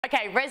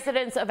Okay,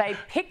 residents of a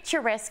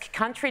picturesque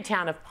country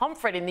town of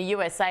Pomfret in the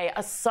USA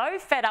are so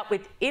fed up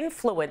with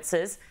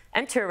influencers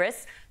and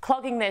tourists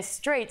clogging their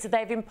streets that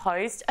they've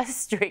imposed a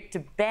strict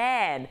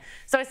ban.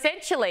 So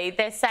essentially,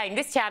 they're saying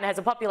this town has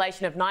a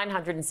population of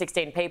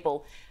 916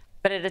 people,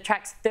 but it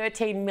attracts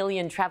 13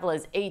 million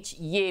travellers each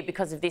year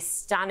because of this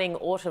stunning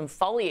autumn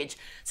foliage.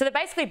 So they're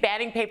basically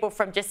banning people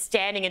from just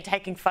standing and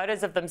taking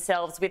photos of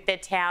themselves with their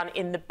town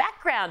in the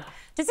background.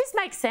 Does this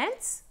make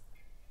sense?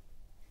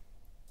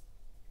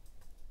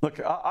 Look,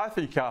 I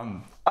think,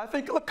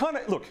 look,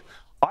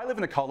 I live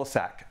in a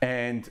cul-de-sac,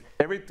 and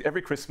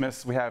every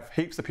Christmas we have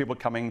heaps of people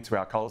coming to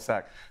our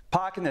cul-de-sac,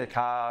 parking their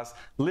cars,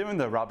 leaving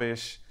their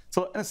rubbish.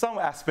 So in some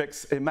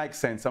aspects, it makes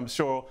sense. I'm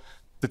sure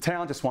the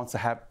town just wants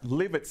to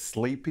live its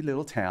sleepy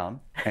little town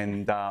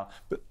and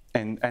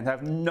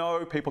have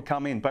no people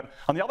come in. But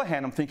on the other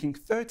hand, I'm thinking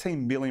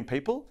 13 million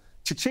people,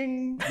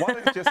 cha-ching, why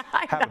don't you just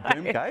have a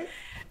boom gate?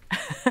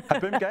 A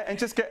boom gate and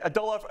just get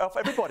 $1 off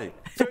everybody.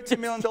 $13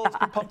 million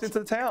been pumped into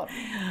the town.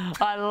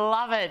 I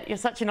love it. You're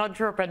such an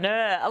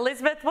entrepreneur.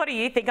 Elizabeth, what do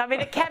you think? I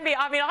mean, it can be,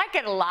 I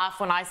get a laugh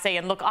when I see,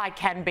 and look, I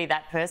can be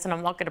that person.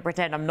 I'm not going to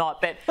pretend I'm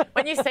not. But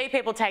when you see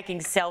people taking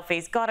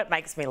selfies, God, it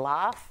makes me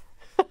laugh.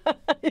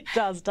 It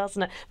does,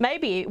 doesn't it?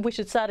 Maybe we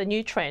should start a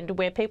new trend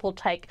where people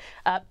take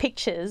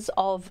pictures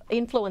of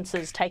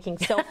influencers taking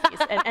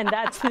selfies, and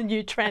that's the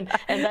new trend,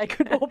 and they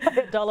could all pay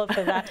 $1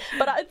 for that.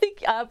 But I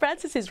think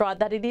Francis is right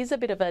that it is a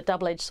bit of a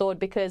double-edged sword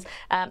because,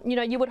 you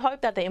know, you would hope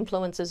that the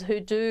influencers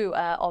who do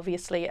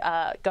obviously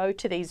go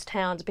to these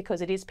towns because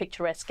it is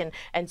picturesque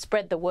and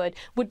spread the word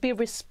would be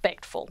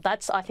respectful.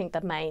 That's, I think,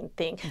 the main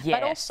thing.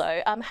 Yeah. But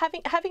also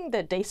having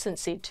the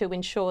decency to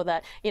ensure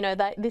that, you know,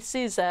 that this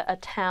is a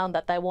town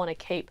that they want to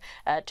keep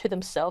to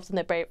themselves, and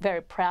they're very,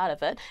 very proud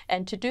of it,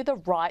 and to do the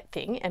right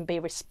thing and be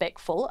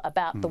respectful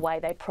about the way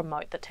they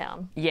promote the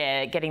town.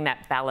 Yeah, getting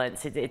that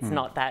balance, it's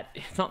not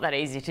that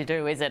easy to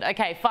do, is it?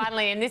 Okay,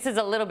 finally, and this is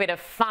a little bit of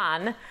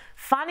fun.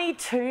 Funny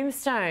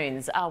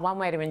tombstones are one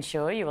way to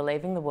ensure you are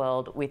leaving the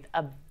world with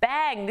a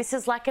bang. This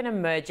is like an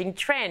emerging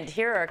trend.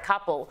 Here are a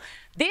couple.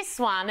 This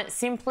one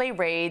simply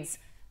reads,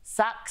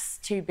 "Sucks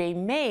to be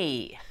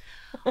me."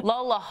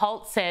 Lola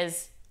Holt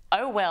says,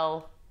 "Oh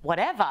well,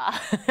 whatever."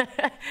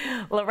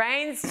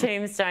 Lorraine's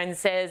tombstone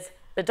says,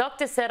 "The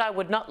doctor said I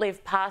would not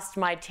live past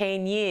my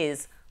teen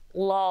years.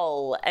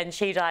 Lol." And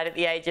she died at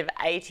the age of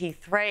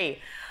 83.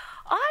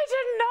 I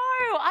don't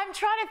know. I'm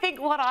trying to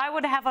think what I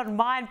would have on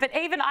mine, but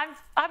even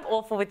I'm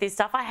awful with this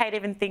stuff. I hate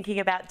even thinking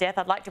about death.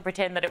 I'd like to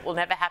pretend that it will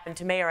never happen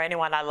to me or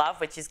anyone I love,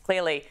 which is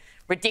clearly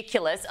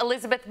ridiculous.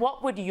 Elizabeth,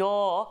 what would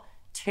your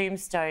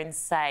tombstone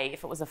say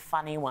if it was a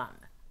funny one?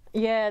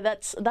 Yeah,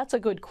 that's a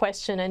good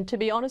question, and to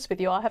be honest with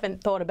you, I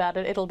haven't thought about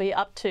it. It'll be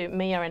up to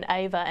Mia and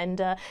Ava,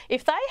 and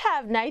if they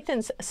have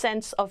Nathan's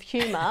sense of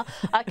humour,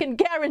 I can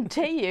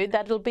guarantee you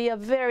that it'll be a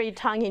very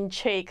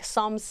tongue-in-cheek,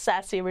 some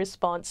sassy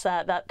response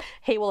that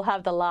he will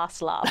have the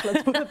last laugh.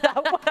 Let's put it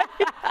that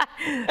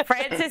way.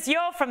 Francis,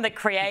 you're from the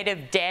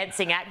creative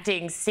dancing,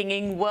 acting,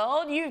 singing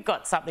world. You've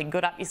got something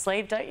good up your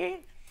sleeve, don't you?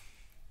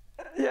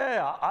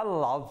 Yeah, I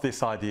love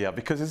this idea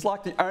because it's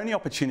like the only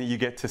opportunity you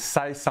get to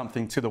say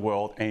something to the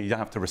world and you don't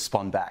have to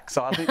respond back.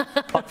 So I think,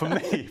 like for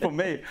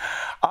me,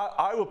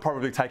 I would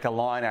probably take a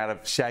line out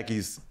of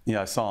Shaggy's,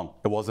 song.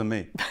 It wasn't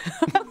me.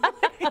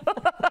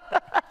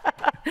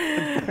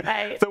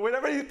 Hey. So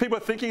whatever people are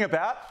thinking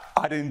about,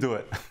 I didn't do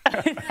it.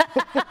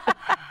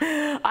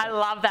 I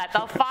love that.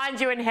 They'll find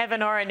you in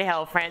heaven or in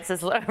hell,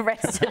 Francis,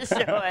 rest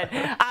assured.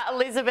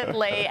 Elizabeth,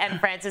 Lee and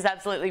Francis,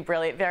 absolutely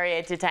brilliant, very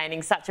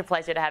entertaining. Such a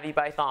pleasure to have you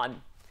both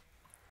on.